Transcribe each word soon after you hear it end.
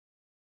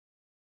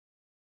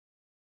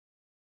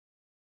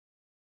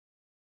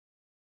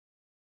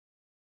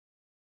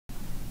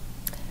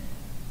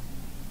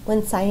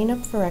When signing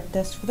up for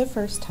RecDesk for the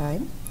first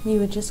time, you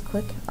would just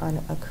click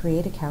on the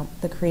Create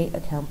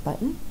Account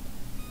button.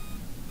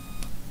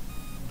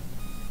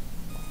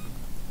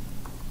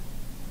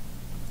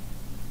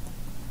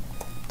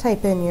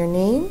 Type in your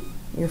name,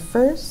 your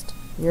first,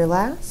 your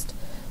last.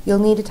 You'll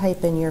need to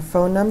type in your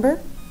phone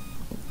number,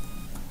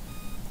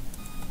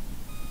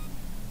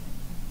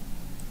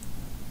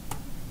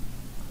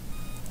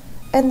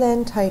 and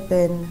then type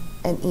in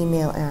an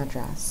email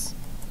address.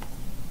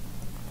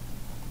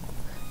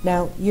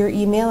 Now, your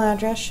email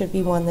address should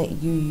be one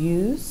that you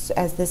use,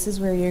 as this is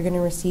where you're going to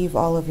receive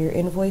all of your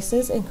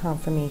invoices and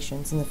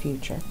confirmations in the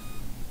future.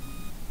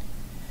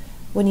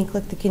 When you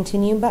click the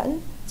Continue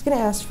button, it's going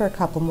to ask for a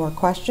couple more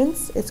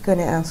questions. It's going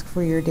to ask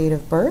for your date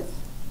of birth,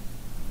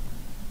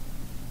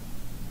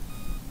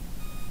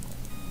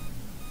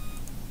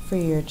 for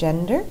your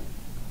gender,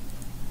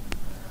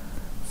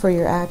 for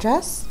your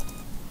address.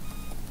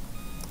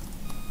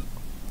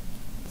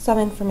 Some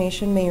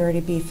information may already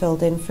be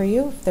filled in for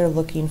you if they're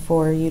looking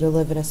for you to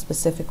live in a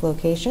specific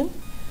location,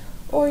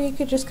 or you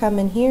could just come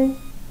in here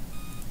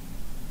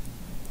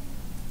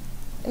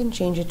and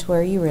change it to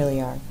where you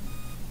really are.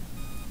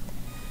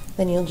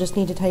 Then you'll just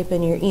need to type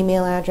in your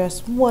email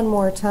address one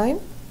more time.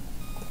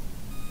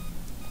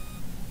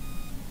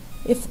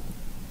 If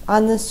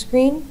on this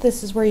screen,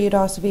 this is where you'd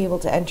also be able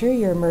to enter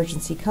your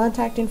emergency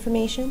contact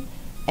information,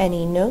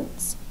 any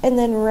notes, and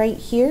then right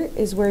here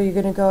is where you're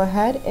going to go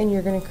ahead and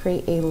you're going to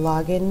create a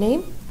login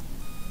name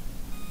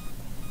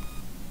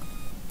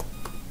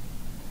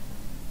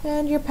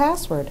and your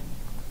password.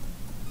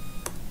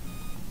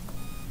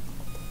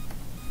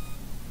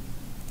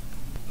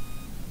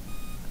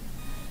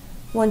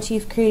 Once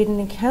you've created an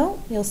account,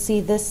 you'll see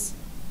this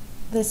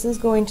is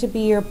going to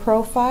be your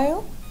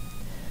profile,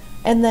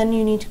 and then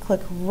you need to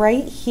click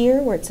right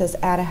here where it says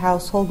Add a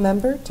Household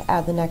Member to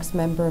add the next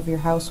member of your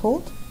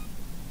household.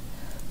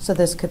 So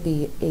this could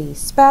be a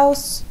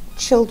spouse,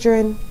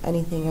 children,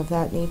 anything of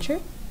that nature.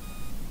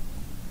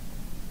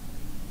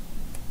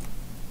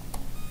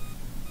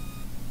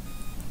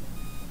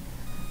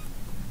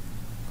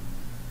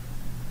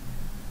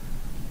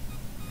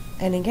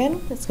 And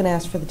again, it's going to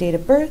ask for the date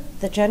of birth,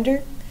 the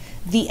gender.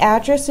 The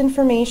address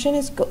information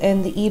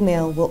and the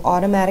email will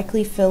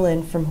automatically fill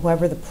in from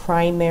whoever the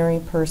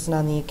primary person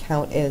on the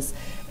account is.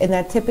 And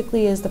that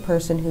typically is the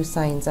person who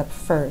signs up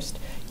first.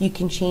 You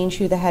can change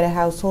who the head of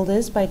household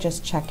is by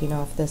just checking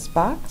off this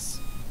box.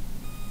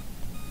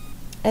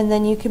 And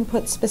then you can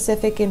put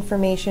specific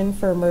information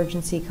for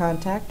emergency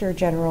contact or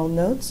general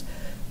notes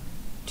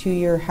to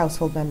your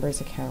household member's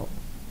account.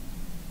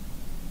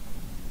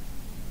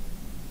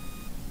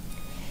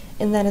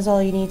 And that is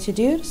all you need to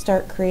do to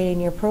start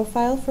creating your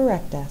profile for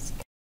RecDesk.